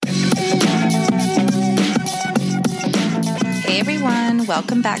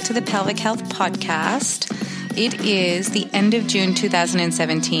welcome back to the Pelvic Health Podcast. It is the end of June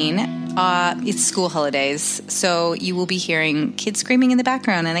 2017. It's school holidays, so you will be hearing kids screaming in the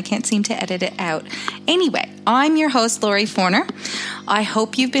background, and I can't seem to edit it out. Anyway, I'm your host, Lori Forner. I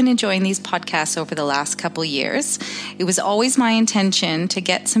hope you've been enjoying these podcasts over the last couple years. It was always my intention to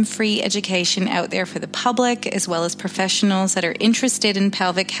get some free education out there for the public, as well as professionals that are interested in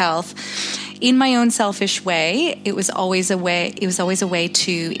pelvic health. In my own selfish way, it was always a way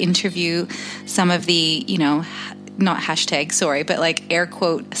to interview some of the, not hashtag, sorry, but like air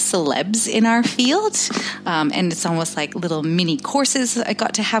quote celebs in our field. And it's almost like little mini courses I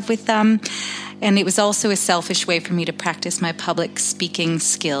got to have with them. And it was also a selfish way for me to practice my public speaking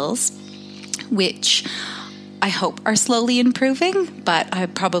skills, which I hope are slowly improving, but I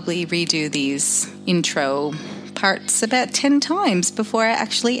probably redo these intro parts about 10 times before I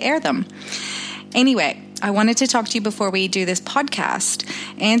actually air them. Anyway, I wanted to talk to you before we do this podcast.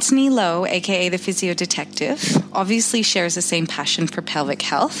 Anthony Lowe, aka the Physio Detective, obviously shares the same passion for pelvic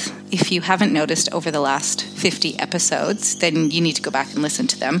health. If you haven't noticed over the last 50 episodes, then you need to go back and listen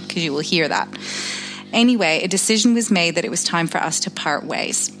to them because you will hear that. Anyway, a decision was made that it was time for us to part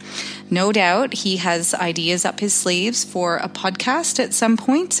ways. No doubt he has ideas up his sleeves for a podcast at some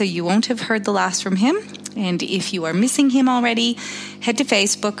point, so you won't have heard the last from him. And if you are missing him already, head to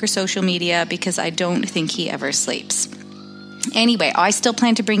Facebook or social media because I don't think he ever sleeps. Anyway, I still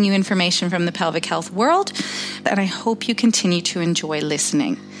plan to bring you information from the pelvic health world, and I hope you continue to enjoy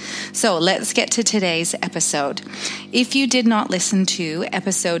listening. So let's get to today's episode. If you did not listen to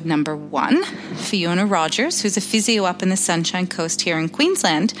episode number 1, Fiona Rogers, who's a physio up in the Sunshine Coast here in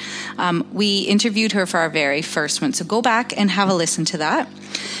Queensland, we interviewed her for our very first one. So go back and have a listen to that.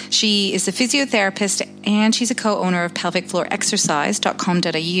 She is a physiotherapist and she's a co-owner of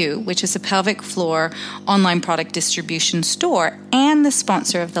pelvicfloorexercise.com.au, which is a pelvic floor online product distribution store and the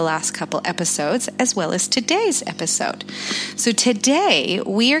sponsor of the last couple episodes, as well as today's episode. So today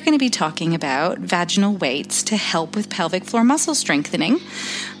we are going to be talking about vaginal weights to help with pelvic floor muscle strengthening,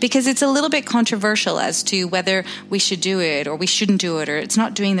 because it's a little bit controversial as to whether we should do it or we shouldn't do it, or it's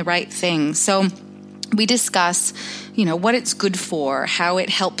not doing the right thing. So we discuss, what it's good for, how it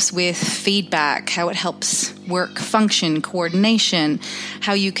helps with feedback, how it helps work function, coordination,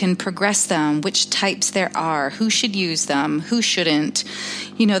 how you can progress them, which types there are, who should use them, who shouldn't.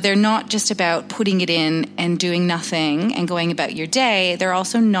 They're not just about putting it in and doing nothing and going about your day. They're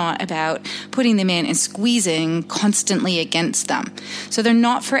also not about putting them in and squeezing constantly against them. So they're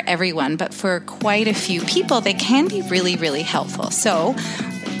not for everyone, but for quite a few people, they can be really, really helpful. So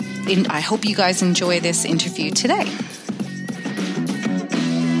I hope you guys enjoy this interview today.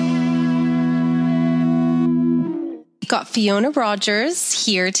 Got Fiona Rogers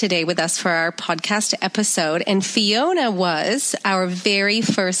here today with us for our podcast episode, and Fiona was our very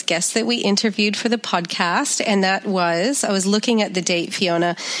first guest that we interviewed for the podcast, and that was, I was looking at the date,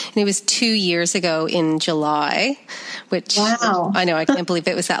 Fiona, and it was 2 years ago in July, which wow. I know, I can't believe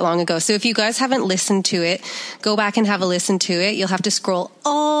it was that long ago. So if you guys haven't listened to it, go back and have a listen to it. You'll have to scroll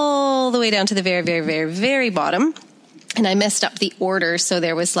all the way down to the very, very, very, very bottom, and I messed up the order, so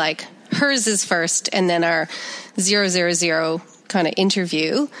there was like hers is first, and then our 000 kind of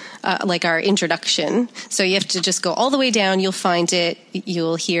interview, like our introduction. So you have to just go all the way down. You'll find it.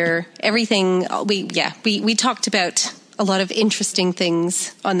 You'll hear everything. We talked about a lot of interesting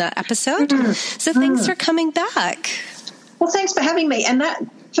things on that episode. So thanks for coming back. Well, thanks for having me. And that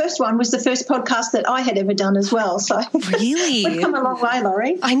first one was the first podcast that I had ever done as well. So really, we've come a long way,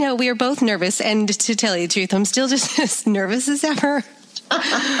 Laurie. I know, we are both nervous, and to tell you the truth, I'm still just as nervous as ever.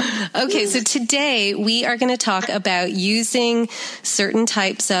 Okay, so today we are going to talk about using certain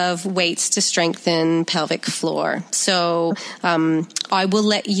types of weights to strengthen pelvic floor. So I will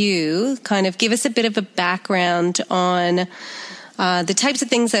let you kind of give us a bit of a background on the types of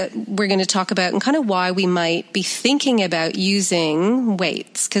things that we're going to talk about and kind of why we might be thinking about using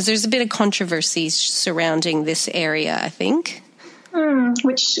weights, because there's a bit of controversy surrounding this area, I think.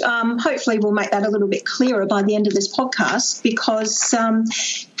 Which hopefully will make that a little bit clearer by the end of this podcast, because,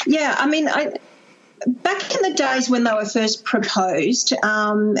 back in the days when they were first proposed,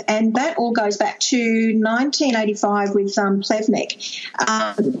 and that all goes back to 1985 with Plevnik,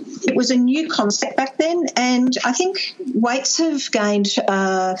 it was a new concept back then, and I think weights have gained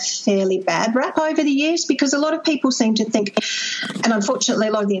a fairly bad rap over the years, because a lot of people seem to think, and unfortunately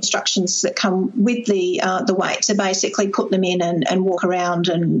a lot of the instructions that come with the weights are basically put them in and walk around,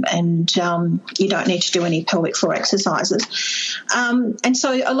 and you don't need to do any pelvic floor exercises. And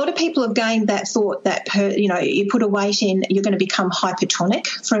so a lot of people have gained that thought that you put a weight in, you're going to become hypertonic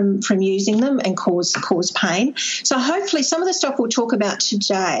from using them and cause pain. So hopefully some of the stuff we'll talk about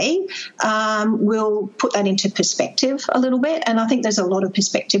today will put that into perspective a little bit, and I think there's a lot of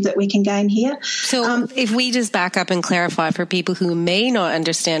perspective that we can gain here. So if we just back up and clarify for people who may not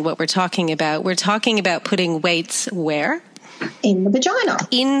understand what we're talking about putting weights where? In the vagina.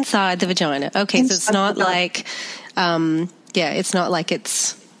 Inside the vagina. Okay, Inside, so it's not like, it's not like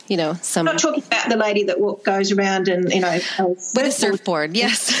it's, some... I'm not talking about the lady that goes around and, with a surfboard,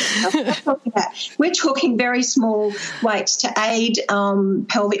 yes. We're talking very small weights to aid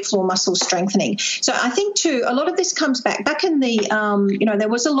pelvic floor muscle strengthening. So I think, too, a lot of this comes back in the, there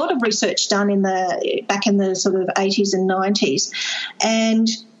was a lot of research done back in the sort of 80s and 90s,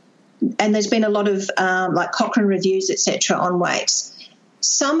 and there's been a lot of like Cochrane reviews, etc., on weights.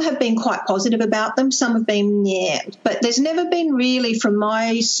 Some have been quite positive about them. Some have been, but there's never been really, from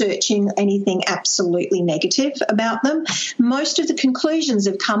my searching, anything absolutely negative about them. Most of the conclusions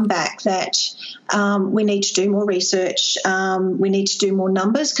have come back that we need to do more research, we need to do more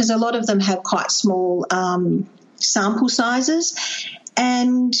numbers, because a lot of them have quite small sample sizes.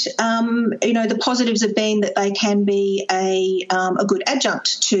 And, the positives have been that they can be a good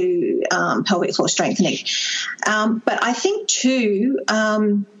adjunct to pelvic floor strengthening. But I think, too,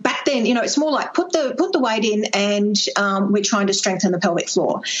 back then, it's more like put the weight in and we're trying to strengthen the pelvic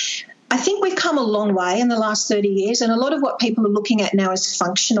floor. I think we've come a long way in the last 30 years, and a lot of what people are looking at now is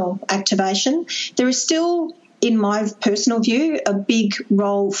functional activation. There is still, in my personal view, a big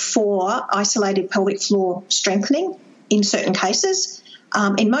role for isolated pelvic floor strengthening in certain cases.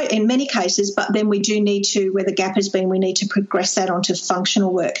 In many cases, but then we do need to, where the gap has been, we need to progress that onto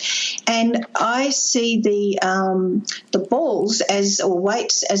functional work. And I see the balls or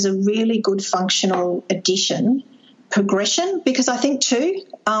weights as a really good functional progression, because I think too,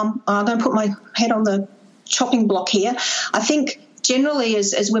 I'm going to put my head on the chopping block here. I think generally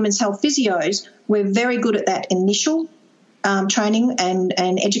as women's health physios, we're very good at that initial training and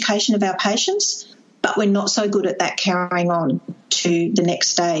education of our patients, but we're not so good at that carrying on to the next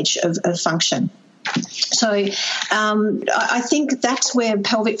stage of function. So I think that's where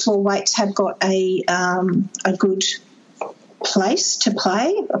pelvic floor weights have got a good part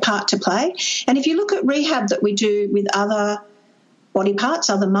to play. And if you look at rehab that we do with other body parts,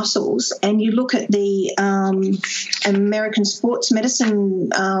 other muscles, and you look at the American Sports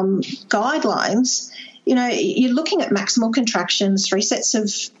Medicine guidelines, you're looking at maximal contractions, 3 sets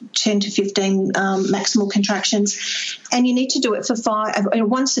of 10 to 15 maximal contractions, and you need to do it for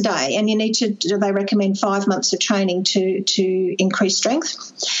once a day, and they recommend 5 months of training to increase strength.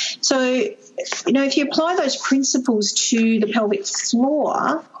 So, if you apply those principles to the pelvic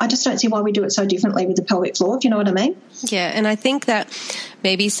floor, I just don't see why we do it so differently with the pelvic floor, if you know what I mean. Yeah, and I think that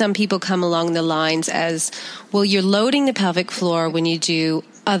maybe some people come along the lines as, well, you're loading the pelvic floor when you do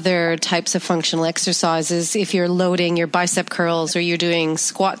other types of functional exercises. If you're loading your bicep curls or you're doing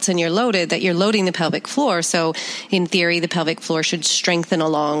squats and you're loaded, that you're loading the pelvic floor. So in theory, the pelvic floor should strengthen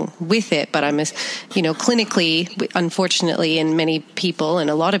along with it. But clinically, unfortunately, in many people and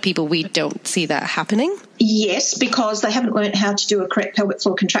a lot of people, we don't see that happening. Yes, because they haven't learned how to do a correct pelvic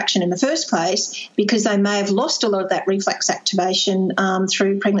floor contraction in the first place, because they may have lost a lot of that reflex activation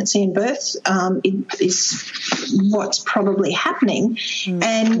through pregnancy and birth is what's probably happening.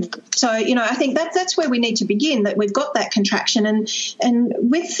 And so, I think that's where we need to begin, that we've got that contraction. And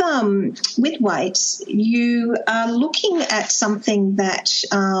with weights, you are looking at something that,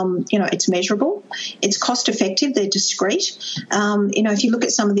 it's measurable, it's cost effective, they're discreet. If you look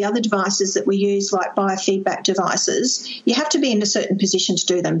at some of the other devices that we use, like biofeedback devices, you have to be in a certain position to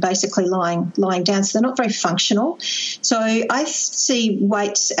do them, basically lying down, so they're not very functional. So I see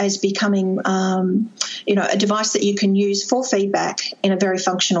weights as becoming, a device that you can use for feedback in a very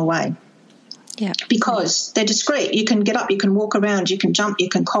functional way. Yeah. Because they're discreet. You can get up, you can walk around, you can jump, you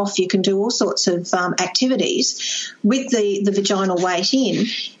can cough, you can do all sorts of activities with the vaginal weight in,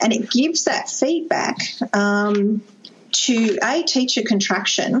 and it gives that feedback to teach a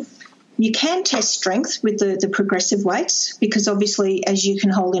contraction. You can test strength with the progressive weights, because obviously as you can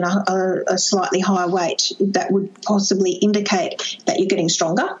hold in a slightly higher weight, that would possibly indicate that you're getting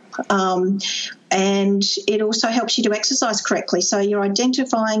stronger. And it also helps you to exercise correctly. So you're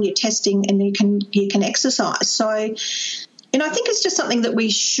identifying, you're testing, and you can exercise. So, I think it's just something that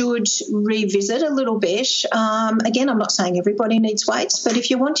we should revisit a little bit. Again, I'm not saying everybody needs weights, but if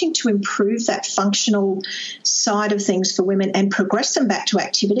you're wanting to improve that functional side of things for women and progress them back to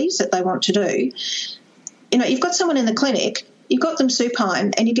activities that they want to do, you've got someone in the clinic, you've got them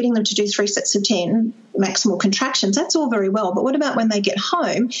supine and you're getting them to do 3 sets of 10 maximal contractions. That's all very well. But what about when they get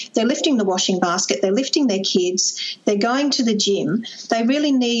home? They're lifting the washing basket, they're lifting their kids, they're going to the gym. They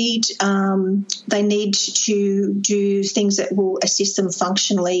really need to do things that will assist them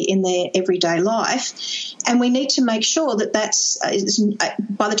functionally in their everyday life. And we need to make sure that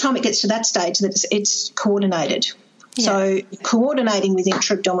by the time it gets to that stage, that it's coordinated. Yeah. So coordinating with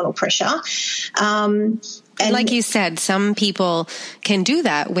intra-abdominal pressure. And like you said, some people can do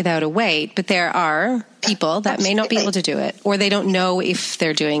that without a weight, but there are people that may not be able to do it, or they don't know if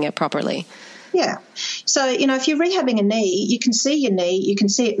they're doing it properly. Yeah. So, if you're rehabbing a knee, you can see your knee, you can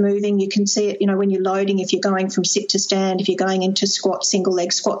see it moving, you can see it, when you're loading, if you're going from sit to stand, if you're going into squats, single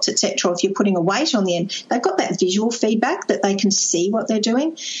leg squats, etc., if you're putting a weight on the end, they've got that visual feedback that they can see what they're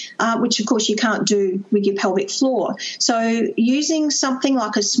doing, which, of course, you can't do with your pelvic floor. So using something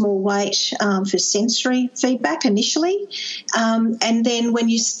like a small weight for sensory feedback initially, and then when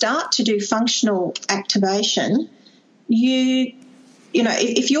you start to do functional activation,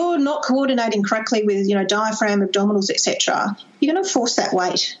 if you're not coordinating correctly with, diaphragm, abdominals, etc., you're going to force that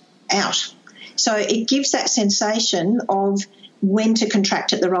weight out. So it gives that sensation of when to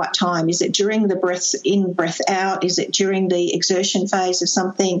contract at the right time. Is it during the breath in, breath out? Is it during the exertion phase of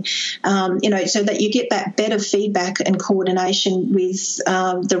something? So that you get that better feedback and coordination with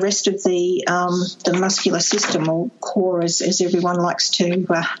the rest of the muscular system, or core, as everyone likes to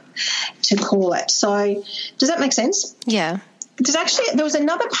call it. So does that make sense? Yeah. There was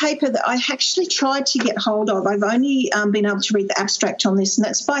another paper that I actually tried to get hold of. I've only been able to read the abstract on this, and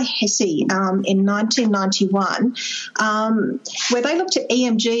that's by Hesse in 1991, where they looked at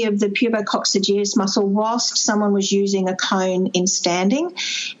EMG of the pubococcygeus muscle whilst someone was using a cone in standing.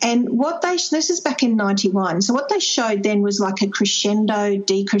 And this is back in 91. So what they showed then was like a crescendo,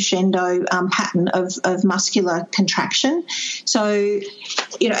 decrescendo pattern of muscular contraction. So,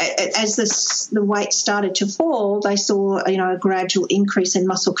 as the weight started to fall, they saw, a gradual increase in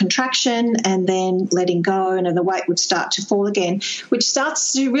muscle contraction and then letting go, and the weight would start to fall again, which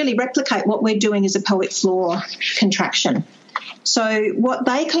starts to really replicate what we're doing as a pelvic floor contraction. So what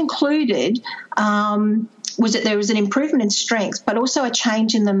they concluded was that there was an improvement in strength, but also a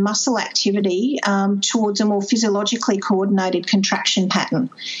change in the muscle activity towards a more physiologically coordinated contraction pattern.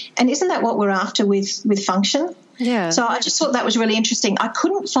 And isn't that what we're after with function? Yeah. So I just thought that was really interesting. I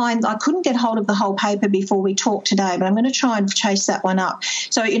couldn't get hold of the whole paper before we talked today, but I'm going to try and chase that one up.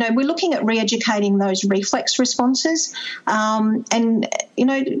 So, we're looking at re-educating those reflex responses. And,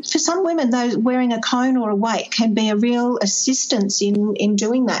 for some women, those wearing a cone or a weight can be a real assistance in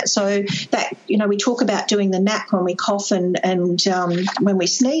doing that. So that, we talk about doing the nap when we cough and when we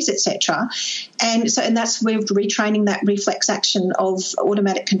sneeze, etc. And that's we're retraining that reflex action of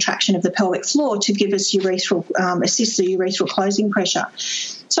automatic contraction of the pelvic floor to give us assist the urethral closing pressure.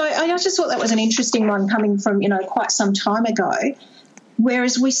 So I just thought that was an interesting one coming from, quite some time ago.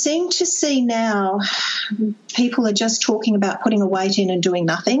 Whereas we seem to see now people are just talking about putting a weight in and doing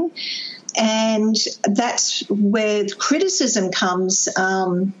nothing. And that's where the criticism comes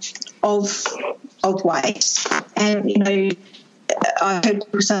of weights. And, I heard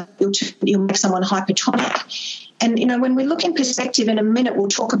people say you'll make someone hypertonic. And, when we look in perspective, in a minute we'll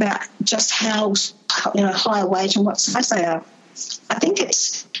talk about just how, higher weight and what size they are. I think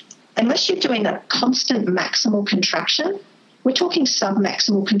it's, unless you're doing a constant maximal contraction, we're talking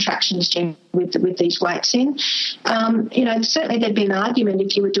sub-maximal contractions with these weights in. Certainly there'd be an argument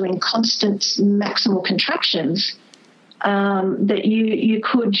if you were doing constant maximal contractions that you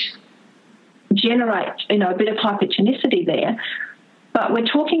could generate, a bit of hypertonicity there. But we're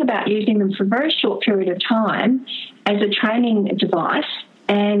talking about using them for a very short period of time as a training device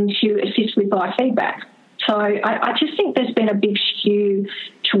and to assist with biofeedback. So I just think there's been a big skew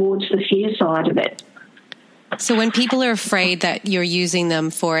towards the fear side of it. So when people are afraid that you're using them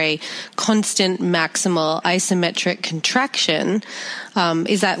for a constant maximal isometric contraction,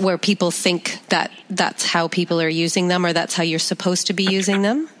 is that where people think that that's how people are using them, or that's how you're supposed to be using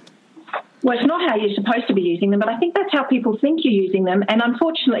them? Well, it's not how you're supposed to be using them, but I think that's how people think you're using them. And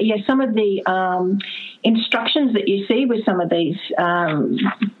unfortunately, yes, some of the instructions that you see with some of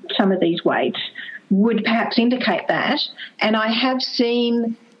these weights would perhaps indicate that. And I have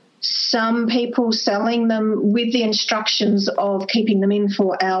seen some people selling them with the instructions of keeping them in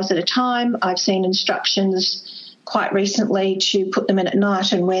for hours at a time. I've seen instructions quite recently to put them in at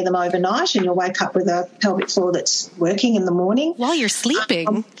night and wear them overnight, and you'll wake up with a pelvic floor that's working in the morning. While you're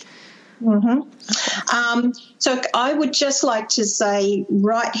sleeping. So I would just like to say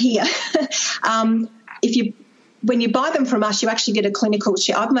right here, if when you buy them from us, you actually get a clinical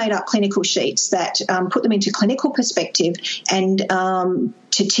sheet. I've made up clinical sheets that put them into clinical perspective and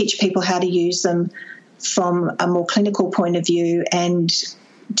to teach people how to use them from a more clinical point of view, and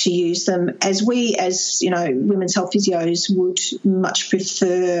to use them as we, as women's health physios would much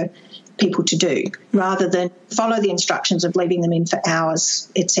prefer people to do, rather than follow the instructions of leaving them in for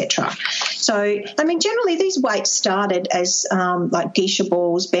hours, etc. So, I mean, generally these weights started as like geisha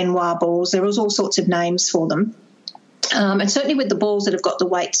balls, Benoit balls. There was all sorts of names for them. And certainly with the balls that have got the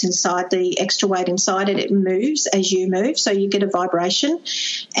weights inside, the extra weight inside it, it moves as you move, so you get a vibration.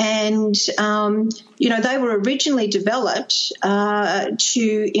 And, they were originally developed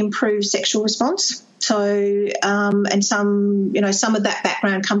to improve sexual response. So, and some of that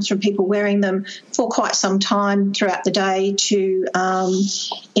background comes from people wearing them for quite some time throughout the day to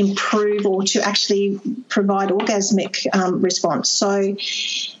improve or to actually provide orgasmic response. So,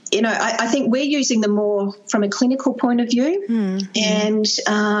 I think we're using them more from a clinical point of view, and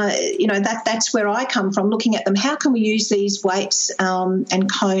that's where I come from, looking at them. How can we use these weights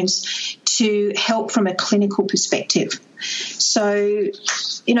and cones to help from a clinical perspective? So,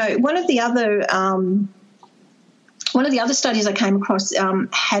 one of the other studies I came across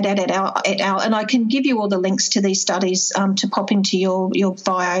had et al, and I can give you all the links to these studies to pop into your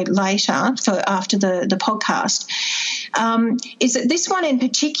bio later for after the podcast. Is that this one in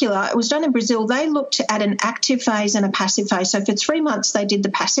particular, it was done in Brazil. They looked at an active phase and a passive phase. So for 3 months they did the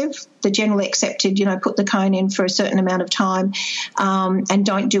passive, the generally accepted, put the cone in for a certain amount of time and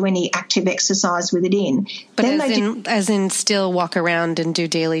don't do any active exercise with it in. But then as in still walk around and do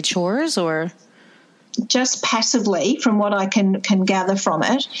daily chores, or? Just passively, from what I can gather from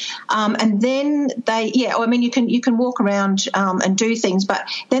it, and then you can walk around and do things, but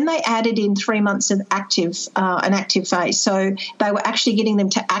then they added in 3 months of an active phase. So they were actually getting them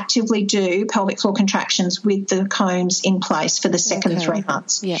to actively do pelvic floor contractions with the cones in place for the second 3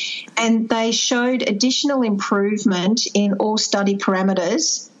 months. Yeah. And they showed additional improvement in all study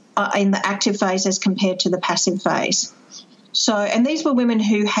parameters in the active phase as compared to the passive phase. So, and these were women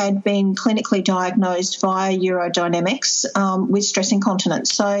who had been clinically diagnosed via urodynamics with stress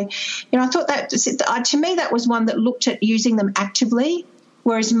incontinence. So, I thought that, to me, that was one that looked at using them actively,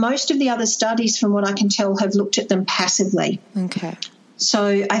 whereas most of the other studies, from what I can tell, have looked at them passively. Okay.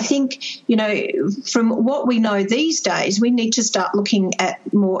 So I think, from what we know these days, we need to start looking at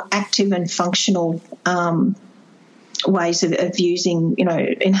more active and functional ways of using,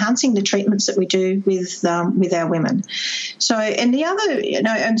 enhancing the treatments that we do with our women. So, and the other,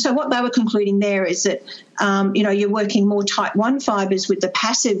 and so what they were concluding there is that, you're working more type 1 fibers with the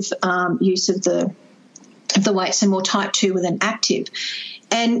passive use of the weights and more type 2 with an active.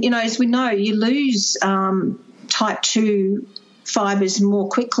 And, as we know, you lose type 2 fibers more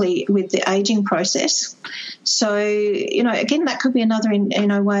quickly with the aging process. So, again, that could be another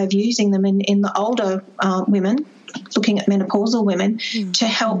way of using them in the older women, looking at menopausal women, to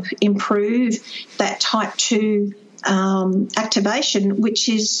help improve that type 2 activation, which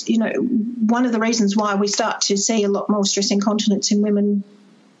is, one of the reasons why we start to see a lot more stress incontinence in women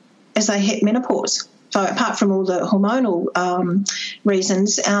as they hit menopause. So apart from all the hormonal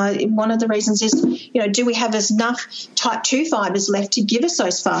reasons, one of the reasons is, do we have enough type 2 fibers left to give us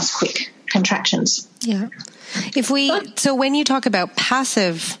those fast, quick contractions? Yeah. So when you talk about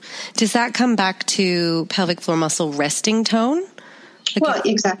passive, does that come back to pelvic floor muscle resting tone? Well,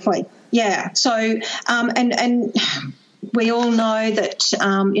 exactly. Yeah. So, and we all know that,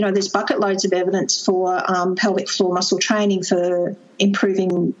 there's bucket loads of evidence for pelvic floor muscle training for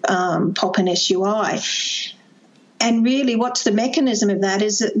improving POP and SUI. And really what's the mechanism of that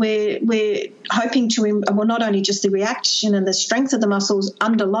is that we're hoping to, not only just the reaction and the strength of the muscles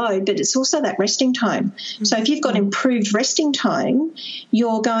under load, but it's also that resting tone. Mm-hmm. So if you've got improved resting tone,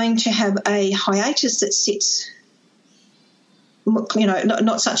 you're going to have a hiatus that sits,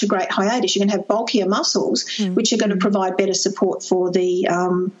 not such a great hiatus. You're going to have bulkier muscles, which are going to provide better support for the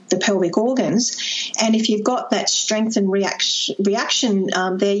pelvic organs. And if you've got that strength and reaction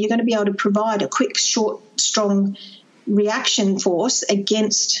there, you're going to be able to provide a quick, short, strong reaction force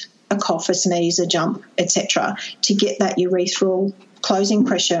against a cough, a sneeze, a jump, etc., to get that urethral closing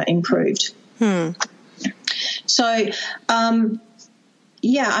pressure improved. So,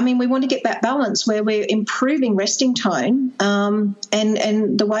 we want to get that balance where we're improving resting tone, and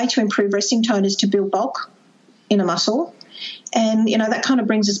the way to improve resting tone is to build bulk in a muscle. And, that kind of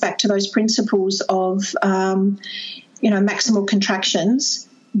brings us back to those principles of, maximal contractions.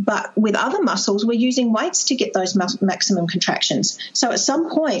 But with other muscles, we're using weights to get those maximum contractions. So at some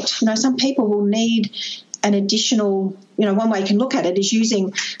point, some people will need an additional, one way you can look at it is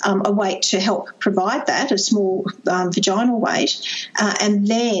using a weight to help provide that, a small vaginal weight, and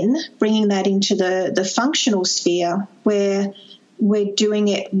then bringing that into the functional sphere where we're doing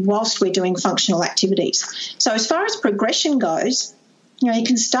it whilst we're doing functional activities. So as far as progression goes, you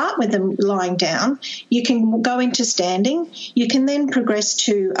can start with them lying down. You can go into standing. You can then progress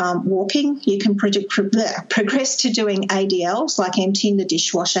to walking. You can progress to doing ADLs, like emptying the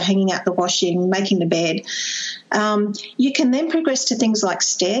dishwasher, hanging out the washing, making the bed. You can then progress to things like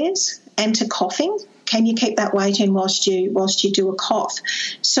stairs and to coughing. Can you keep that weight in whilst you do a cough?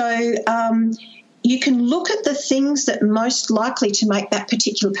 So you can look at the things that most likely to make that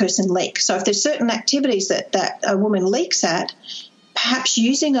particular person leak. So if there's certain activities that a woman leaks at, perhaps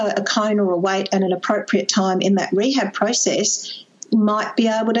using a cone or a weight at an appropriate time in that rehab process might be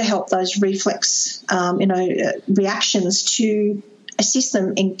able to help those reflex, reactions to assist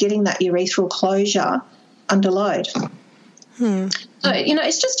them in getting that urethral closure under load. So,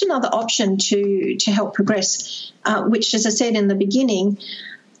 it's just another option to help progress, which, as I said in the beginning,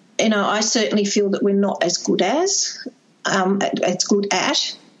 I certainly feel that we're not as good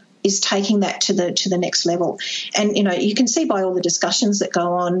at is taking that to the next level. And, you can see by all the discussions that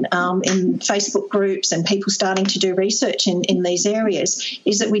go on in Facebook groups and people starting to do research in these areas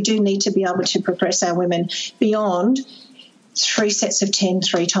is that we do need to be able to progress our women beyond 3 sets of 10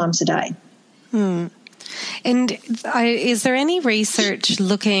 3 times a day. And is there any research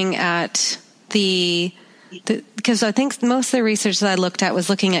looking at because I think most of the research that I looked at was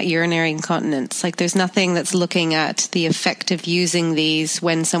looking at urinary incontinence. Like there's nothing that's looking at the effect of using these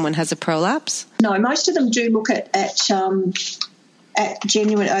when someone has a prolapse? No, most of them do look at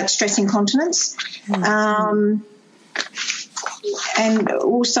genuine stress incontinence. And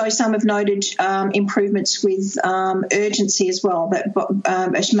also some have noted improvements with urgency as well, but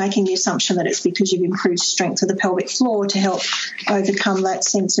making the assumption that it's because you've improved strength of the pelvic floor to help overcome that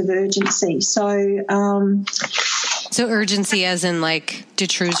sense of urgency. So urgency as in like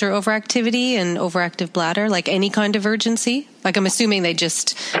detrusor overactivity and overactive bladder, like any kind of urgency? Like I'm assuming they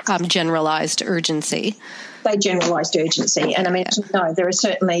just generalized urgency. They generalised urgency, and there are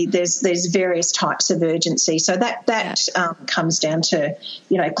certainly there's various types of urgency. So that comes down to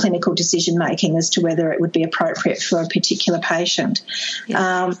clinical decision making as to whether it would be appropriate for a particular patient.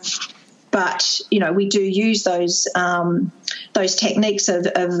 Yeah. But we do use those techniques of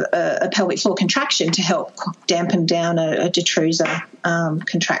a pelvic floor contraction to help dampen down a detrusor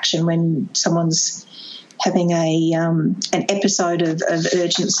contraction when someone's having an episode of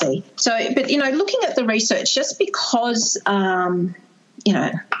urgency. So, but, looking at the research, just because, and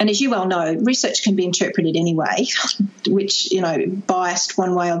as you well know, research can be interpreted anyway, which, biased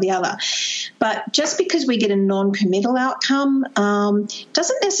one way or the other. But just because we get a non-committal outcome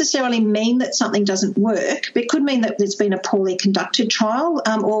doesn't necessarily mean that something doesn't work. It could mean that there's been a poorly conducted trial,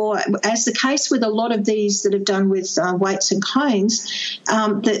 or as the case with a lot of these that have done with weights and cones,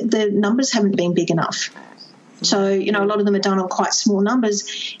 the numbers haven't been big enough. So, a lot of them are done on quite small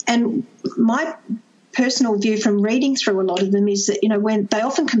numbers. And my personal view from reading through a lot of them is that, when they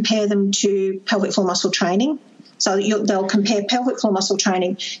often compare them to pelvic floor muscle training. So they'll compare pelvic floor muscle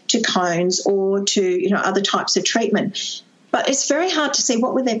training to cones or to, other types of treatment. But it's very hard to see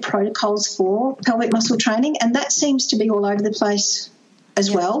what were their protocols for pelvic muscle training, and that seems to be all over the place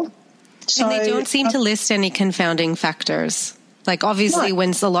as well. So, and they don't seem to list any confounding factors. Like obviously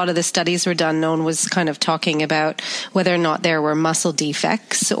when a lot of the studies were done, no one was kind of talking about whether or not there were muscle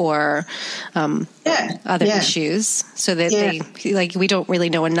defects or other issues. So that we don't really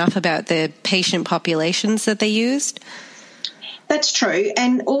know enough about the patient populations that they used. That's true.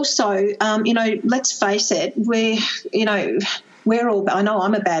 And also, let's face it, we're all, I know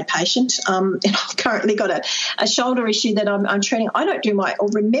I'm a bad patient. And I've currently got a shoulder issue that I'm treating. I don't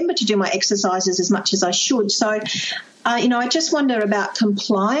remember to do my exercises as much as I should. So, I just wonder about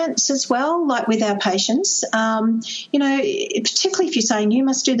compliance as well, like with our patients. Particularly if you're saying you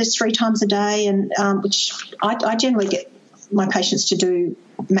must do this 3 times a day, and which I generally get my patients to do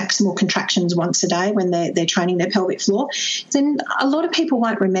maximal contractions once a day when they're training their pelvic floor, then a lot of people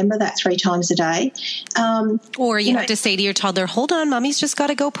won't remember that 3 times a day. Or you have to say to your toddler, hold on, mommy's just got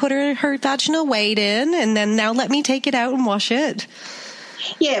to go put her vaginal weight in, and then now let me take it out and wash it.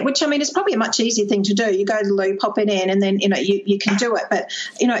 Yeah, which is probably a much easier thing to do. You go to the loo, pop it in, and then you can do it. But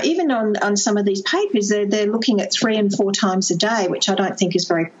even on some of these papers, they're looking at 3 and 4 times a day, which I don't think is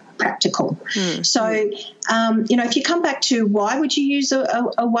very practical. So if you come back to why would you use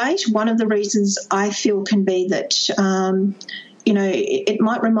a weight, one of the reasons I feel can be that it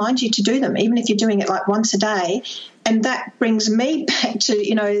might remind you to do them, even if you're doing it like once a day. And that brings me back to,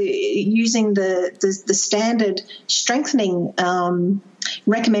 using the standard strengthening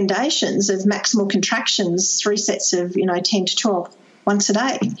recommendations of maximal contractions, 3 sets of, 10 to 12 once a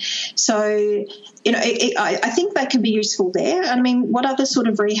day. So, I think they can be useful there. I mean, what other sort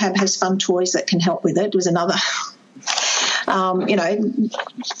of rehab has fun toys that can help with it was another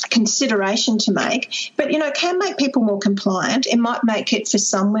consideration to make. But, can make people more compliant. It might make it for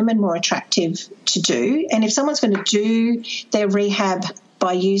some women more attractive to do. And if someone's going to do their rehab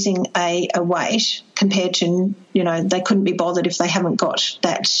by using a weight compared to, they couldn't be bothered if they haven't got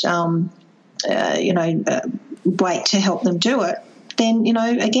that, weight to help them do it, then,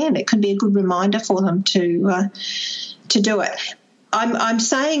 again, it could be a good reminder for them to do it. I'm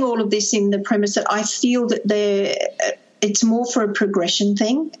saying all of this in the premise that I feel that it's more for a progression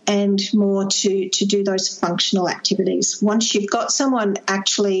thing and more to do those functional activities. Once you've got someone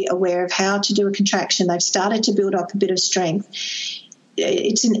actually aware of how to do a contraction, they've started to build up a bit of strength,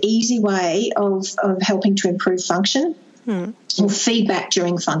 it's an easy way of helping to improve function or feedback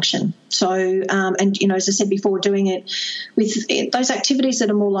during function. So, and, as I said before, doing it with those activities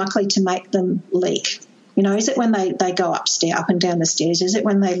that are more likely to make them leak. Is it when they go up and down the stairs? Is it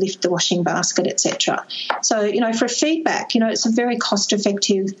when they lift the washing basket, etc.? So, for feedback, it's a very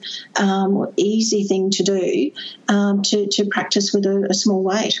cost-effective, easy thing to do to practice with a small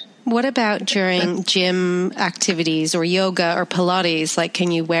weight. What about during gym activities or yoga or Pilates? Like, can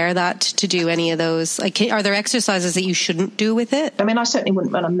you wear that to do any of those? Like, are there exercises that you shouldn't do with it? I mean, I certainly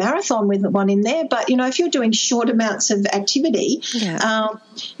wouldn't run a marathon with one in there, but, if you're doing short amounts of activity,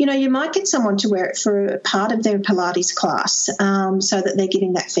 you might get someone to wear it for a part of their Pilates class so that they're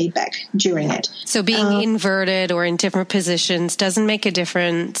getting that feedback during it. So being inverted or in different positions doesn't make a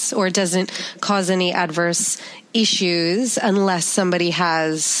difference or doesn't cause any adverse issues unless somebody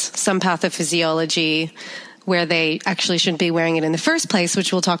has some pathophysiology where they actually shouldn't be wearing it in the first place,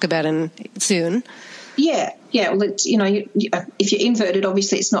 which we'll talk about soon. Yeah. Well, it's, if you're inverted,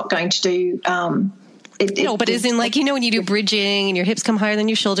 obviously it's not going to do. But as in, like, when you do bridging and your hips come higher than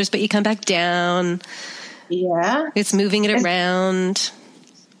your shoulders, but you come back down. Yeah. It's moving it around.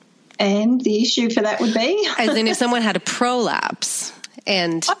 And the issue for that would be? As in, if someone had a prolapse.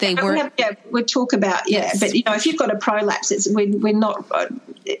 And they weren't. We'll talk about but if you've got a prolapse, we're not.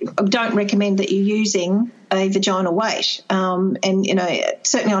 Don't recommend that you're using a vaginal weight. And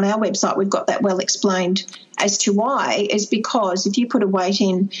certainly on our website we've got that well explained as to why. Is because if you put a weight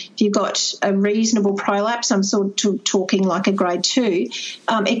in, if you've got a reasonable prolapse, I'm sort of talking like a grade 2,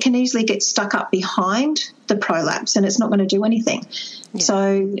 it can easily get stuck up behind the prolapse, and it's not going to do anything. Yeah.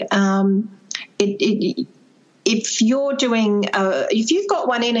 So if you're doing, if you've got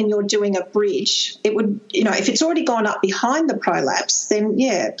one in and you're doing a bridge, it would, if it's already gone up behind the prolapse, then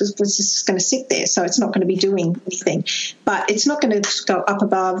it's just going to sit there. So it's not going to be doing anything. But it's not going to go up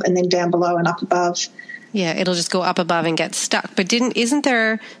above and then down below and up above. Yeah, it'll just go up above and get stuck. But isn't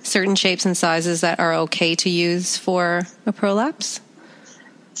there certain shapes and sizes that are okay to use for a prolapse?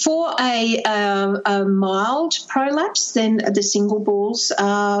 For a mild prolapse, then the single balls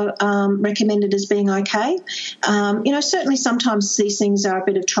are recommended as being okay. Certainly sometimes these things are a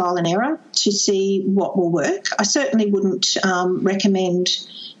bit of trial and error to see what will work. I certainly wouldn't recommend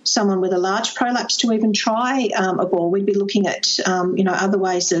someone with a large prolapse to even try a ball. We'd be looking at, other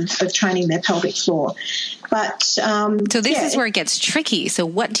ways of training their pelvic floor. But so this is where it gets tricky. So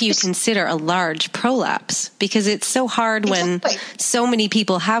what do you consider a large prolapse? Because it's so hard when so many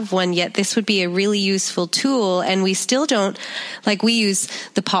people have one, yet this would be a really useful tool. And we still don't, we use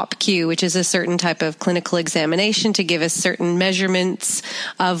the POP-Q, which is a certain type of clinical examination to give us certain measurements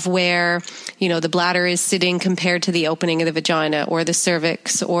of where, the bladder is sitting compared to the opening of the vagina or the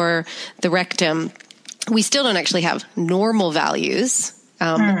cervix or the rectum. We still don't actually have normal values.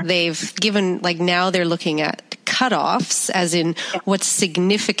 They've given, now they're looking at cutoffs as in what's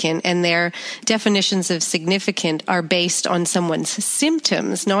significant, and their definitions of significant are based on someone's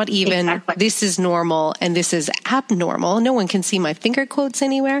symptoms, not even this is normal and this is abnormal. No one can see my finger quotes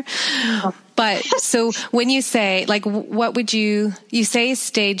anywhere. But so when you say, what would you say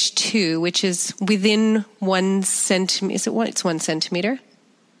stage 2, which is within 1 centimeter, is it what? It's 1 centimeter?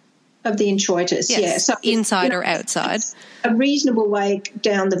 Of the introitus, yes. So inside or outside? A reasonable way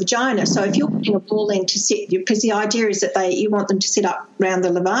down the vagina. So if you're putting a ball in to sit, because the idea is that you want them to sit up around the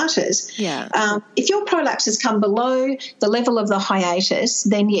levatas. Yeah. If your prolapse has come below the level of the hiatus,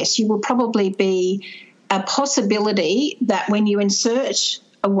 then yes, you will probably be a possibility that when you insert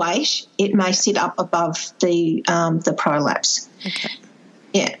a weight, it may sit up above the prolapse. Okay.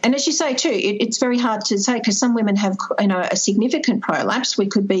 Yeah, and as you say too, it's very hard to say because some women have, a significant prolapse. We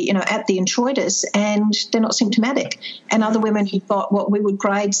could be, at the introitus and they're not symptomatic, and other women who've got what we would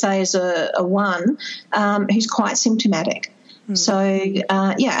grade say as a 1, who's quite symptomatic. So,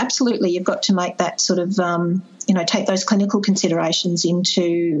 absolutely, you've got to make that sort of, take those clinical considerations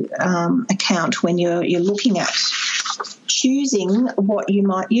into account when you're looking at choosing what you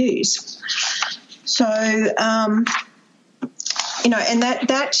might use. So, and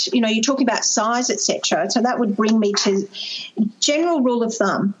that you're talking about size, etc. So that would bring me to general rule of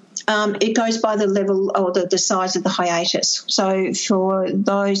thumb. It goes by the level or the size of the hiatus. So for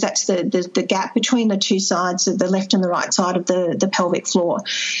those, that's the gap between the two sides of the left and the right side of the pelvic floor.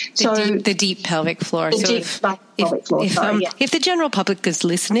 The deep pelvic floor. If the general public is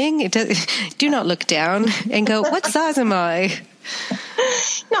listening, do not look down and go, what size am I?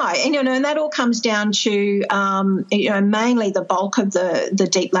 No, and that all comes down to mainly the bulk of the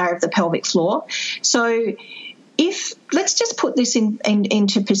deep layer of the pelvic floor. So let's just put this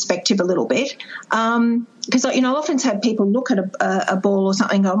into perspective a little bit, because I often have people look at a ball or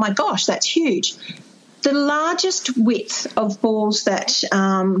something and go, oh my gosh, that's huge. The largest width of balls that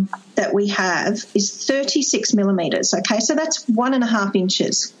we have is 36 millimetres. Okay, so that's 1.5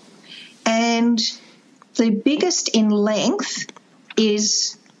 inches, and the biggest in length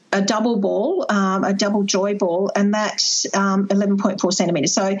is a double ball, a double joy ball, and that's 11.4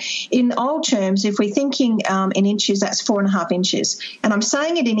 centimetres. So in old terms, if we're thinking in inches, that's 4.5 inches. And I'm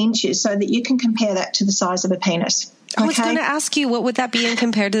saying it in inches so that you can compare that to the size of a penis. I was going to ask you, what would that be in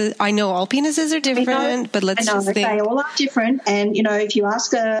compared to, I know all penises are different, but let's just think. They all are different. And, if you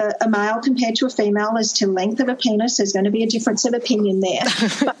ask a male compared to a female as to length of a penis, there's going to be a difference of opinion there.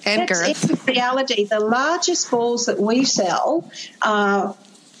 But and girth. In reality, the largest balls that we sell are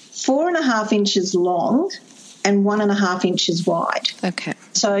 4.5 inches long and 1.5 inches wide. Okay.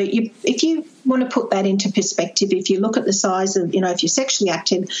 So if you want to put that into perspective, if you look at the size of, if you're sexually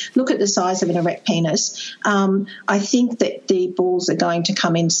active, look at the size of an erect penis. I think that the balls are going to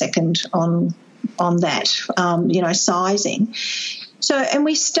come in second on that, sizing. So, and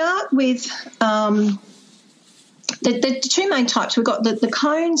we start with the two main types. We've got the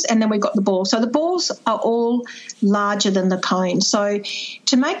cones and then we've got the balls. So the balls are all larger than the cones. So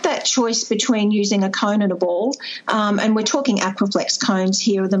to make that choice between using a cone and a ball, and we're talking Aquaflex cones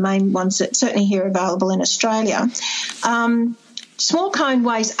here are the main ones that certainly here are available in Australia. Small cone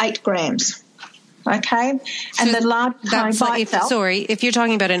weighs 8 grams. Okay, and the large cone by itself. Sorry, if you're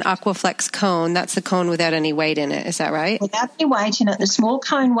talking about an Aquaflex cone, that's the cone without any weight in it. Is that right? Without any weight in it, the small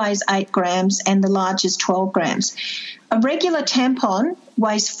cone weighs 8 grams and the large is 12 grams. A regular tampon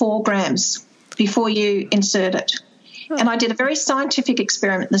weighs 4 grams before you insert it. Oh. And I did a very scientific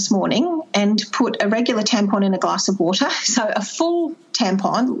experiment this morning and put a regular tampon in a glass of water. So a full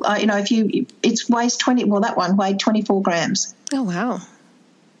tampon, it weighs 20. Well, that one weighed 24 grams. Oh wow.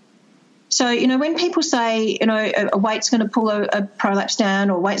 So, when people say, a weight's going to pull a prolapse down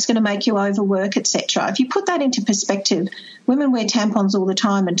or weight's going to make you overwork, etc., if you put that into perspective, women wear tampons all the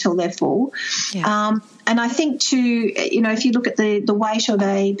time until they're full. Yeah. And I think, too, if you look at the weight of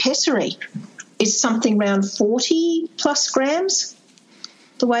a pessary is something around 40 plus grams,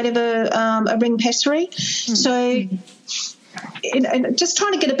 the weight of a ring pessary. Mm. So just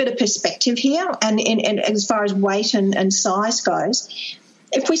trying to get a bit of perspective here and as far as weight and size goes.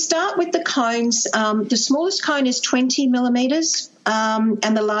 If we start with the cones, the smallest cone is 20 millimetres and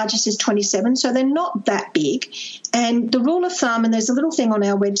the largest is 27, so they're not that big. And the rule of thumb, and there's a little thing on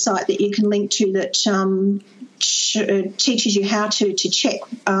our website that you can link to that teaches you how to check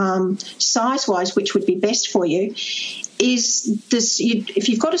size-wise which would be best for you, is this: if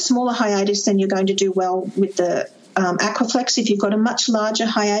you've got a smaller hiatus, then you're going to do well with the Aquaflex. If you've got a much larger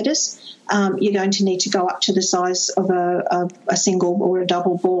hiatus, you're going to need to go up to the size of a single or a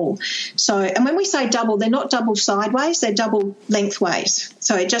double ball. So, and when we say double, they're not double sideways, they're double lengthways.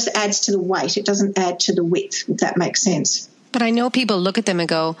 So it just adds to the weight. It doesn't add to the width, if that makes sense. But I know people look at them and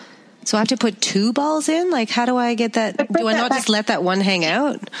go, so I have to put 2 balls in? Like, how do I get that? Do I not just let that one hang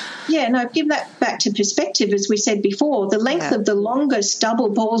out? Yeah, no, give that back to perspective. As we said before, the length of the longest double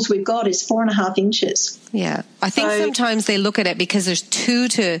balls we've got is 4.5 inches. Yeah. I think sometimes they look at it because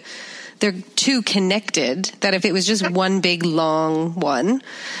they're too connected, that if it was just one big long one,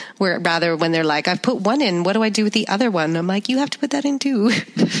 where rather when they're like, I've put one in, what do I do with the other one? I'm like, you have to put that in too.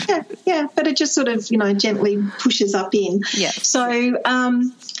 Yeah, but it just sort of, gently pushes up in. Yeah. So,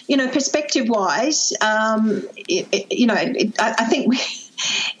 perspective-wise, I think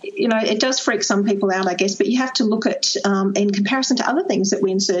it does freak some people out, I guess, but you have to look at, in comparison to other things that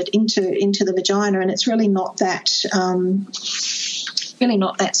we insert into the vagina, and it's really not that really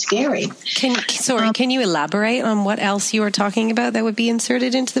not that scary. Can you elaborate on what else you were talking about that would be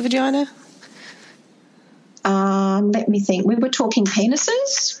inserted into the vagina? Let me think. We were talking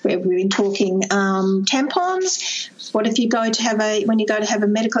penises. We've been talking tampons. What if you when you go to have a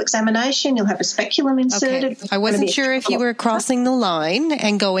medical examination, you'll have a speculum inserted. Okay. I wasn't sure if you were crossing the line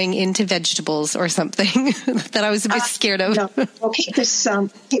and going into vegetables or something that I was a bit scared of. No. We'll keep this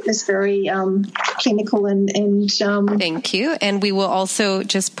very clinical and. Thank you. And we will also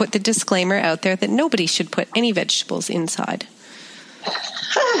just put the disclaimer out there that nobody should put any vegetables inside.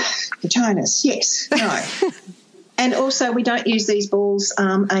 Vaginas, yes. No. And also, we don't use these balls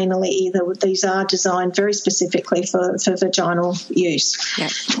anally either. These are designed very specifically for vaginal use. Yeah.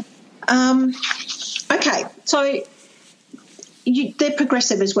 Okay, so they're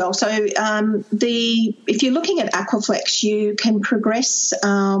progressive as well. So if you're looking at Aquaflex, you can progress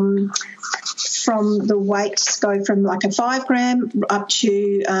from the weights, go from like a 5 gram up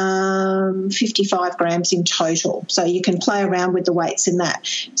to 55 grams in total. So you can play around with the weights in that.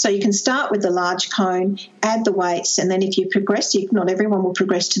 So you can start with the large cone, add the weights, and then if you progress, not everyone will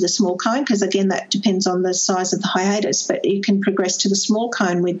progress to the small cone because, again, that depends on the size of the hiatus, but you can progress to the small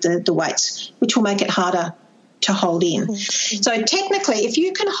cone with the weights, which will make it harder to hold in. So technically, if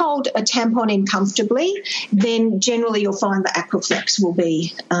you can hold a tampon in comfortably, then generally you'll find the Aquaflex will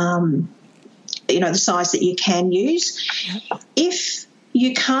be the size that you can use. If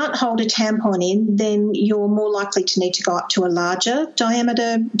you can't hold a tampon in, then you're more likely to need to go up to a larger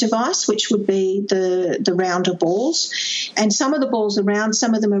diameter device, which would be the rounder balls. And some of the balls are round,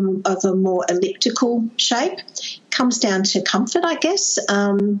 some of them are of a more elliptical shape. Comes down to comfort, I guess,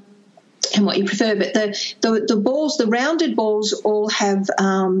 and what you prefer. But the balls, the rounded balls, all have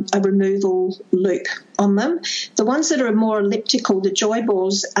a removal loop on them. The ones that are more elliptical, the joy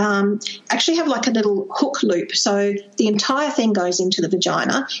balls, actually have like a little hook loop. So the entire thing goes into the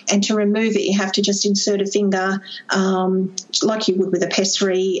vagina, and to remove it, you have to just insert a finger, like you would with a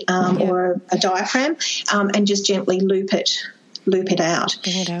pessary or a diaphragm, and just gently loop it out.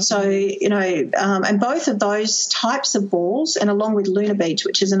 So, and both of those types of balls, and along with Lunar Beads,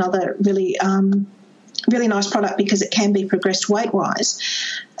 which is another really nice product because it can be progressed weight-wise,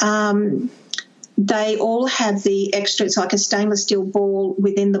 they all have the extra, it's like a stainless steel ball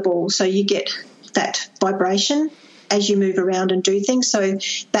within the ball, so you get that vibration as you move around and do things. So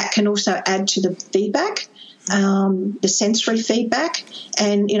that can also add to the feedback, the sensory feedback.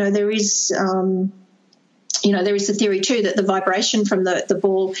 And, there is the theory too that the vibration from the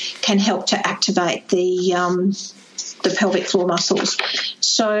ball can help to activate the pelvic floor muscles.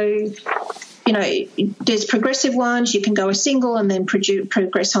 So, there's progressive ones. You can go a single and then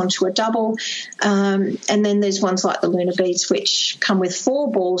progress onto a double. And then there's ones like the Lunar Beads, which come with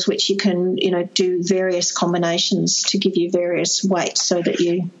 4 balls, which you can, do various combinations to give you various weights so that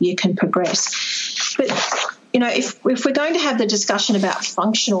you can progress. But, if we're going to have the discussion about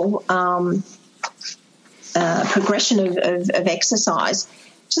functional progression of exercise,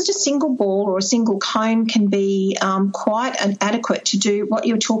 just a single ball or a single cone can be quite adequate to do what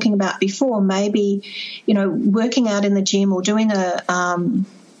you were talking about before. Maybe, working out in the gym or doing a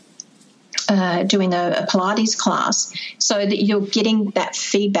Pilates class, so that you're getting that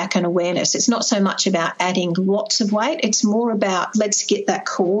feedback and awareness. It's not so much about adding lots of weight. It's more about let's get that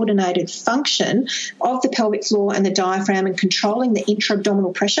coordinated function of the pelvic floor and the diaphragm and controlling the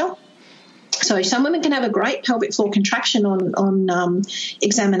intra-abdominal pressure. So some women can have a great pelvic floor contraction on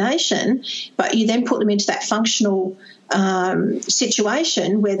examination, but you then put them into that functional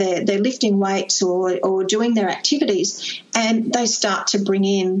situation where they're lifting weights or doing their activities, and they start to bring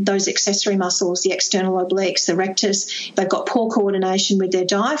in those accessory muscles, the external obliques, the rectus. They've got poor coordination with their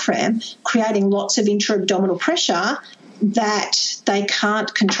diaphragm, creating lots of intra-abdominal pressure that they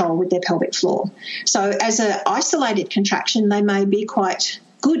can't control with their pelvic floor. So as an isolated contraction, they may be quite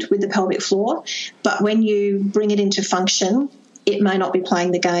good with the pelvic floor, but when you bring it into function, it may not be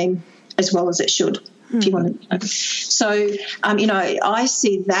playing the game as well as it should. If you want to. So, I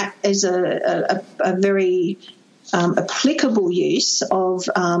see that as a very applicable use of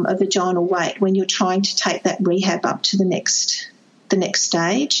a vaginal weight when you're trying to take that rehab up to the next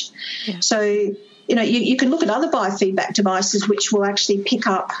stage. Yeah. So, you can look at other biofeedback devices which will actually pick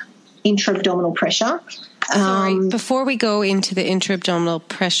up intra-abdominal pressure. Sorry, before we go into the intra-abdominal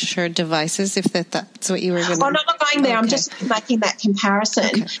pressure devices, if that's what you were going to... I'm not going there. Okay. I'm just making that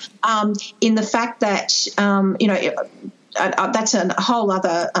comparison in the fact that, that's a whole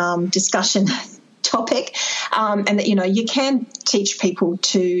other discussion topic, and that, you can teach people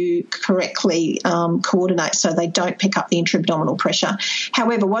to correctly coordinate so they don't pick up the intra-abdominal pressure.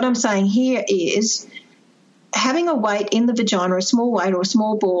 However, what I'm saying here is having a weight in the vagina, a small weight or a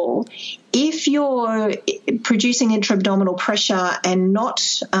small ball, if you're producing intra-abdominal pressure and not,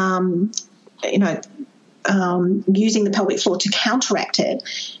 using the pelvic floor to counteract it,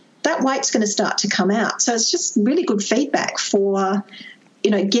 that weight's going to start to come out. So it's just really good feedback for,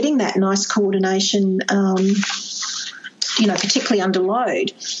 getting that nice coordination, particularly under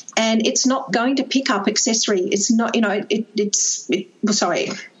load. And it's not going to pick up accessory. It's not,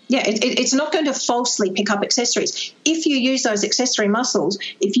 it's not going to falsely pick up accessories. If you use those accessory muscles,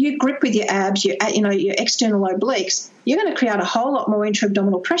 if you grip with your abs, your external obliques, you're going to create a whole lot more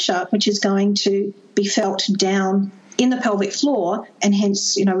intra-abdominal pressure, which is going to be felt down in the pelvic floor, and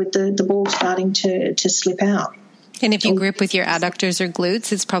hence, with the ball starting to slip out. And if you grip with your adductors or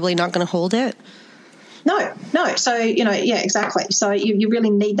glutes, it's probably not going to hold it? No. So, exactly. So you really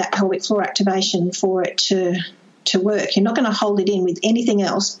need that pelvic floor activation for it to work. You're not going to hold it in with anything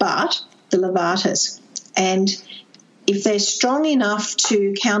else but the levatas. And if they're strong enough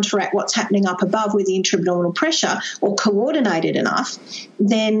to counteract what's happening up above with the intra-abdominal pressure, or coordinated enough,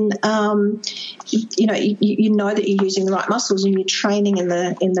 then you know that you're using the right muscles and you're training in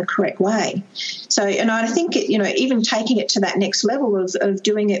the correct way. So, I think even taking it to that next level of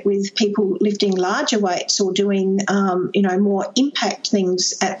doing it with people lifting larger weights or doing more impact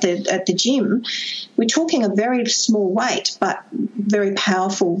things at the gym, we're talking a very small weight but very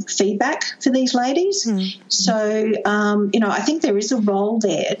powerful feedback for these ladies. Mm-hmm. So I think there is a role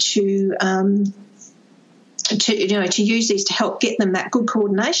there to use these to help get them that good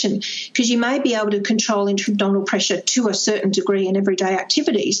coordination, because you may be able to control intra-abdominal pressure to a certain degree in everyday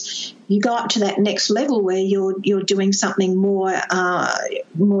activities. You go up to that next level where you're doing something more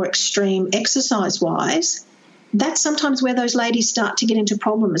extreme exercise-wise. That's sometimes where those ladies start to get into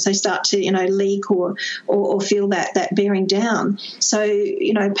problems. They start to, leak or feel that bearing down. So,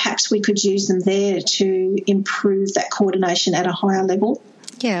 perhaps we could use them there to improve that coordination at a higher level.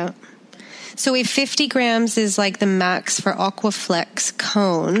 Yeah. So if 50 grams is like the max for Aquaflex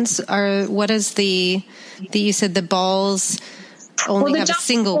cones, what is you said the balls only have a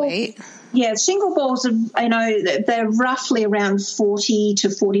single weight? Yeah, single balls are, they're roughly around 40 to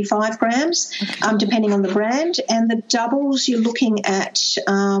 45 grams, okay, depending on the brand. And the doubles, you're looking at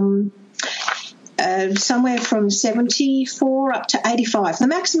somewhere from 74 up to 85. The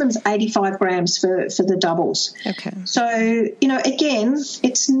maximum is 85 grams for the doubles. Okay. So, again,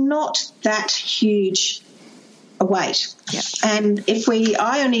 it's not that huge a weight. Yeah. And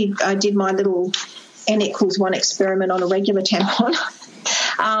I did my little N=1 experiment on a regular tampon.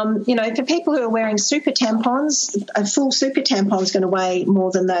 For people who are wearing super tampons, a full super tampon is going to weigh more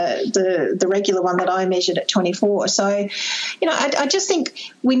than the regular one that I measured at 24. So, I just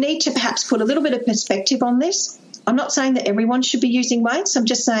think we need to perhaps put a little bit of perspective on this. I'm not saying that everyone should be using weights. I'm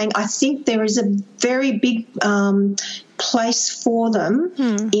just saying I think there is a very big place for them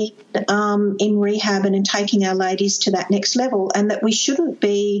in rehab and in taking our ladies to that next level, and that we shouldn't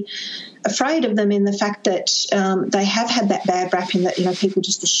be afraid of them in the fact that they have had that bad rap in that, people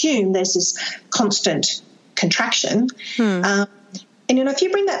just assume there's this constant contraction. And, if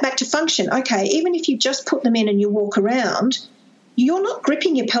you bring that back to function, okay, even if you just put them in and you walk around, you're not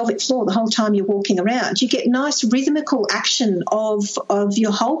gripping your pelvic floor the whole time you're walking around. You get nice rhythmical action of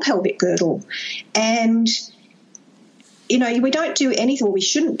your whole pelvic girdle. And, we don't do anything, or we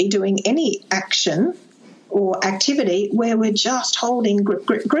shouldn't be doing any action or activity where we're just holding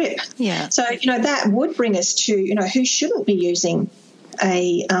grip. Yeah. So, that would bring us to, who shouldn't be using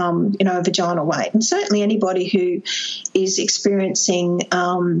a vaginal weight. And certainly anybody who is experiencing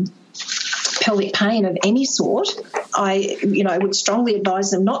pelvic pain of any sort, I would strongly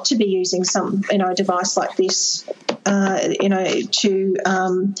advise them not to be using some, a device like this, to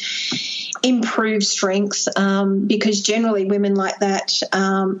improve strength, because generally women like that,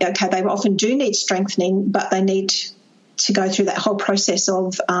 they often do need strengthening, but they need to go through that whole process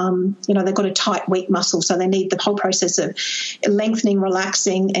of, they've got a tight, weak muscle, so they need the whole process of lengthening,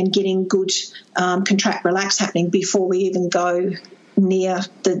 relaxing, and getting good contract, relax happening before we even go near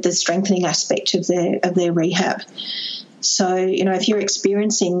the strengthening aspect of their rehab. So, if you're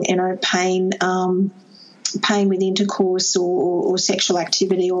experiencing, pain with intercourse or sexual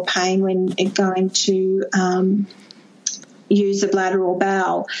activity, or pain when going to use the bladder or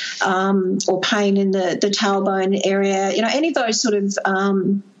bowel, or pain in the tailbone area, any of those sort of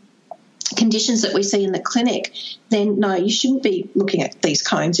conditions that we see in the clinic, then no, you shouldn't be looking at these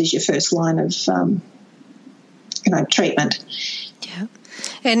cones as your first line of treatment. Yeah.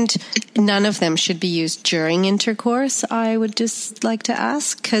 And none of them should be used during intercourse, I would just like to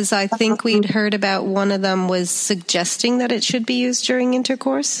ask, because I think we'd heard about one of them was suggesting that it should be used during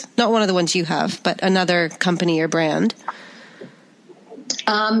intercourse. Not one of the ones you have, but another company or brand.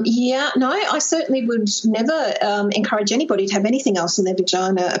 I certainly would never encourage anybody to have anything else in their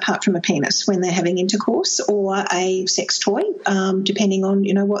vagina apart from a penis when they're having intercourse or a sex toy, depending on,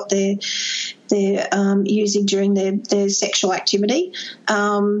 what they're using during their sexual activity.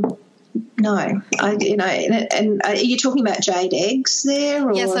 And are you talking about jade eggs there?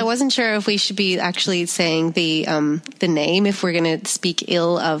 Or? Yes, I wasn't sure if we should be actually saying the name if we're going to speak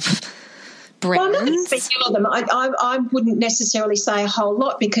ill of brands. Well, I'm not going to speak ill of them. I wouldn't necessarily say a whole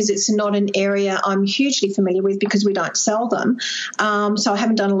lot because it's not an area I'm hugely familiar with because we don't sell them. So I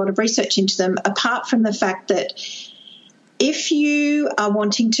haven't done a lot of research into them, apart from the fact that if you are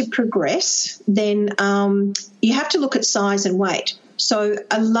wanting to progress, then you have to look at size and weight. So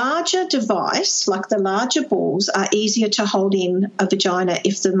a larger device, like the larger balls, are easier to hold in a vagina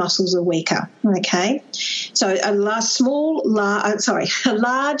if the muscles are weaker, okay? So a large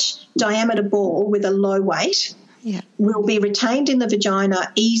diameter ball with a low weight will be retained in the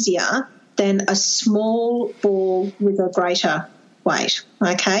vagina easier than a small ball with a greater weight,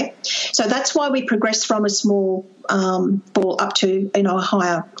 okay? So that's why we progress from a small ball up to, a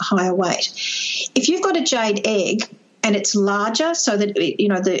higher weight. If you've got a jade egg, and it's larger so that,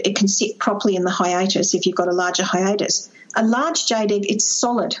 it can sit properly in the hiatus if you've got a larger hiatus. A large jade egg, it's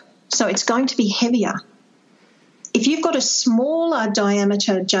solid, so it's going to be heavier. If you've got a smaller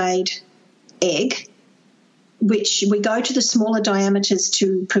diameter jade egg, which we go to the smaller diameters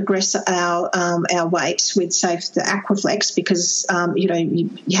to progress our weights with, say, the Aquaflex because, you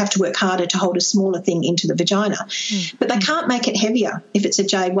have to work harder to hold a smaller thing into the vagina. Mm. But they can't make it heavier if it's a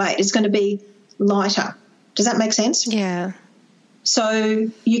jade weight. It's going to be lighter. Does that make sense? Yeah. So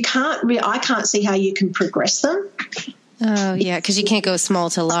I can't see how you can progress them. Oh, yeah, because you can't go small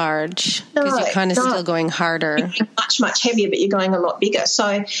to large because you're kind of still going harder. You're much, much heavier, but you're going a lot bigger.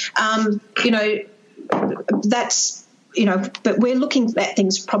 So, that's, but we're looking at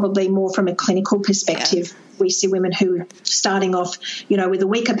things probably more from a clinical perspective. Yeah. We see women who are starting off, with a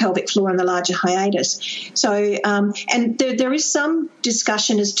weaker pelvic floor and the larger hiatus. So, and there is some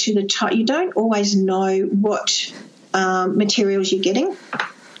discussion as to the type. You don't always know what materials you're getting.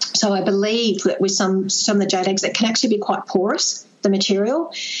 So I believe that with some of the jade eggs, that can actually be quite porous, the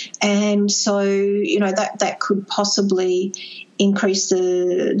material. And so, that could possibly increase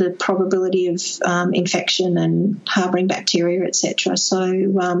the probability of infection and harbouring bacteria, etc. So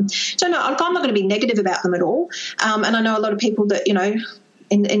no, I'm not going to be negative about them at all. And I know a lot of people that,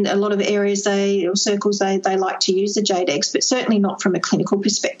 in a lot of areas circles they like to use the jade eggs, but certainly not from a clinical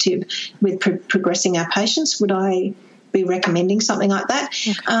perspective with progressing our patients would I be recommending something like that.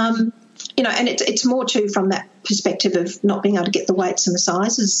 Okay. And it's more too from that perspective of not being able to get the weights and the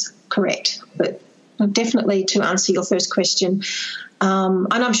sizes correct. But definitely to answer your first question,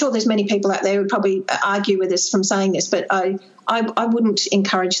 and I'm sure there's many people out there who would probably argue with us from saying this, but I wouldn't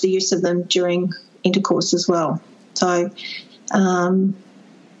encourage the use of them during intercourse as well. So, and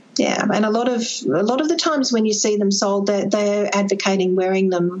a lot of the times when you see them sold, they're advocating wearing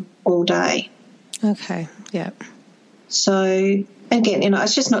them all day. Okay, yeah. So, again,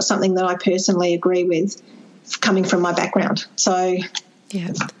 it's just not something that I personally agree with coming from my background. So,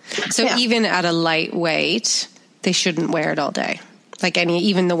 yeah. So even at a light weight, they shouldn't wear it all day. Like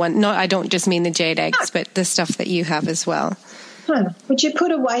even the one, no, I don't just mean the jade eggs, but the stuff that you have as well. Would you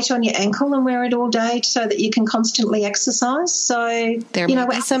put a weight on your ankle and wear it all day so that you can constantly exercise? So there may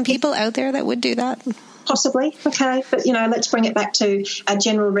be some people out there that would do that. Possibly, okay, but let's bring it back to our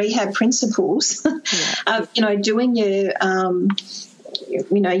general rehab principles. Of doing your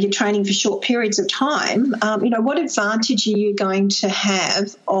you're training for short periods of time. What advantage are you going to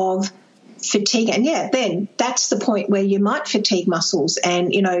have of fatigue? And then that's the point where you might fatigue muscles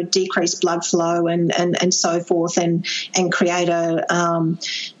and decrease blood flow and so forth, and create a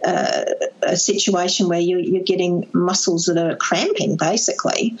situation where you're getting muscles that are cramping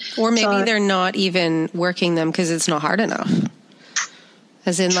basically, or maybe they're not even working them because it's not hard enough.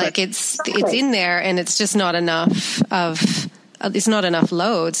 As in, like it's in there and it's just not enough it's not enough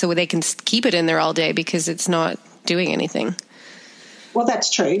load, so they can keep it in there all day because it's not doing anything. Well,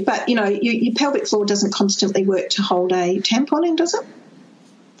 that's true, but, your pelvic floor doesn't constantly work to hold a tampon in, does it?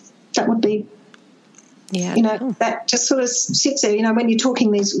 That would be, that just sort of sits there, when you're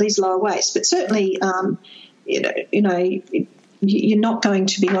talking these lower weights. But certainly, you're not going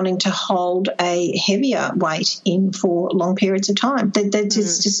to be wanting to hold a heavier weight in for long periods of time.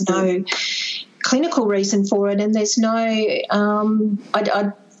 There's just clinical reason for it, and there's no.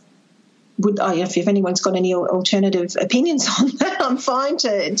 If anyone's got any alternative opinions on that, I'm fine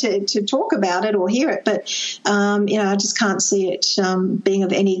to talk about it or hear it. But I just can't see it being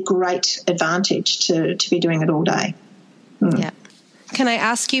of any great advantage to be doing it all day. Yeah. Can I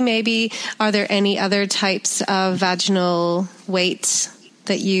ask you, maybe, are there any other types of vaginal weights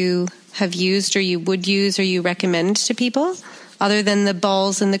that you have used or you would use or you recommend to people other than the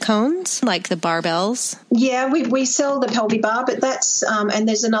balls and the cones, like the barbells? Yeah, we sell the pelvic bar, but that's and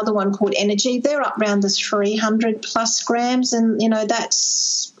there's another one called Energy. They're up around the 300 plus grams, and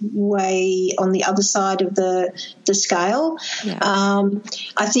that's way on the other side of the scale. Yeah.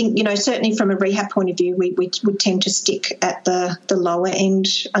 I think certainly from a rehab point of view, we would tend to stick at the lower end,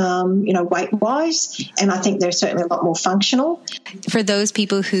 weight wise, and I think they're certainly a lot more functional. For those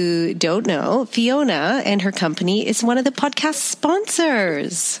people who don't know, Fiona and her company is one of the podcast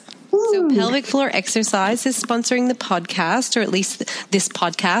sponsors. So Pelvic Floor Exercise is sponsoring the podcast, or at least this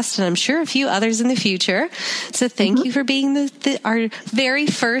podcast, and I'm sure a few others in the future. So thank you for being our very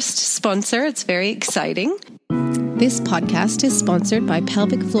first sponsor. It's very exciting. This podcast is sponsored by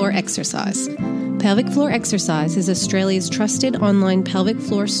Pelvic Floor Exercise. Pelvic Floor Exercise is Australia's trusted online pelvic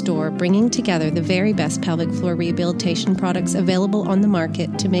floor store, bringing together the very best pelvic floor rehabilitation products available on the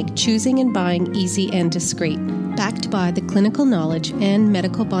market to make choosing and buying easy and discreet. Backed by the clinical knowledge and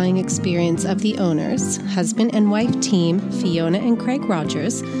medical buying experience of the owners, husband and wife team, Fiona and Craig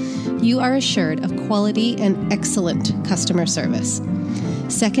Rogers, you are assured of quality and excellent customer service.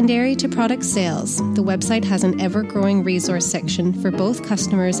 Secondary to product sales, the website has an ever-growing resource section for both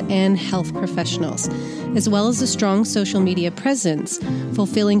customers and health professionals, as well as a strong social media presence,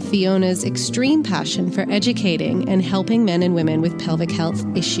 fulfilling Fiona's extreme passion for educating and helping men and women with pelvic health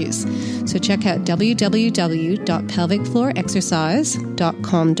issues. So check out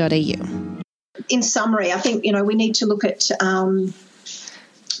www.pelvicfloorexercise.com.au. In summary, I think, we need to look at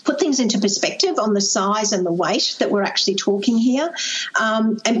put things into perspective on the size and the weight that we're actually talking here,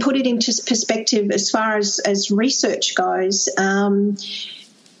 and put it into perspective as far as research goes. A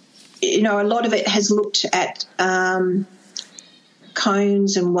lot of it has looked at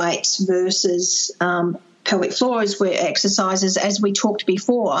cones and weights versus pelvic floors where exercises, as we talked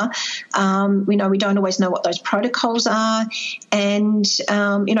before. We don't always know what those protocols are, and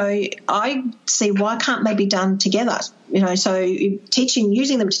I see why can't they be done together. So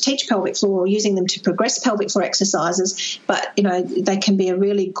using them to teach pelvic floor or using them to progress pelvic floor exercises, but, they can be a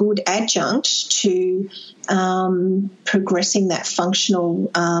really good adjunct to progressing that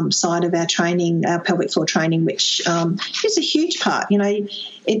functional side of our training, our pelvic floor training, which is a huge part.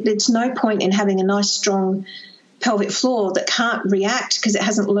 It's no point in having a nice, strong pelvic floor that can't react because it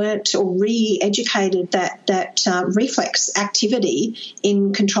hasn't learnt or re-educated that reflex activity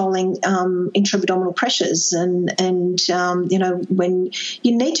in controlling intra-abdominal pressures, and when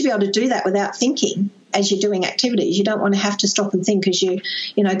you need to be able to do that without thinking as you're doing activities. You don't want to have to stop and think as you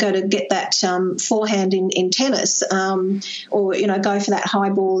go to get that forehand in tennis, or go for that high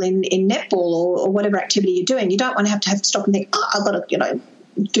ball in netball or whatever activity you're doing. You don't want to have to stop and think, I've got to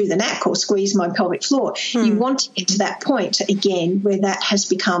do the knack or squeeze my pelvic floor. You want to get to that point again where that has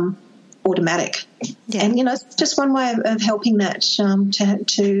become automatic. Yeah. And it's just one way of helping that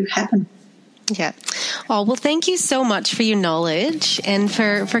to happen. Yeah. Oh, well, thank you so much for your knowledge and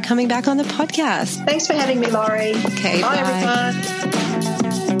for coming back on the podcast. Thanks for having me, Laurie. Okay. Bye. Everyone.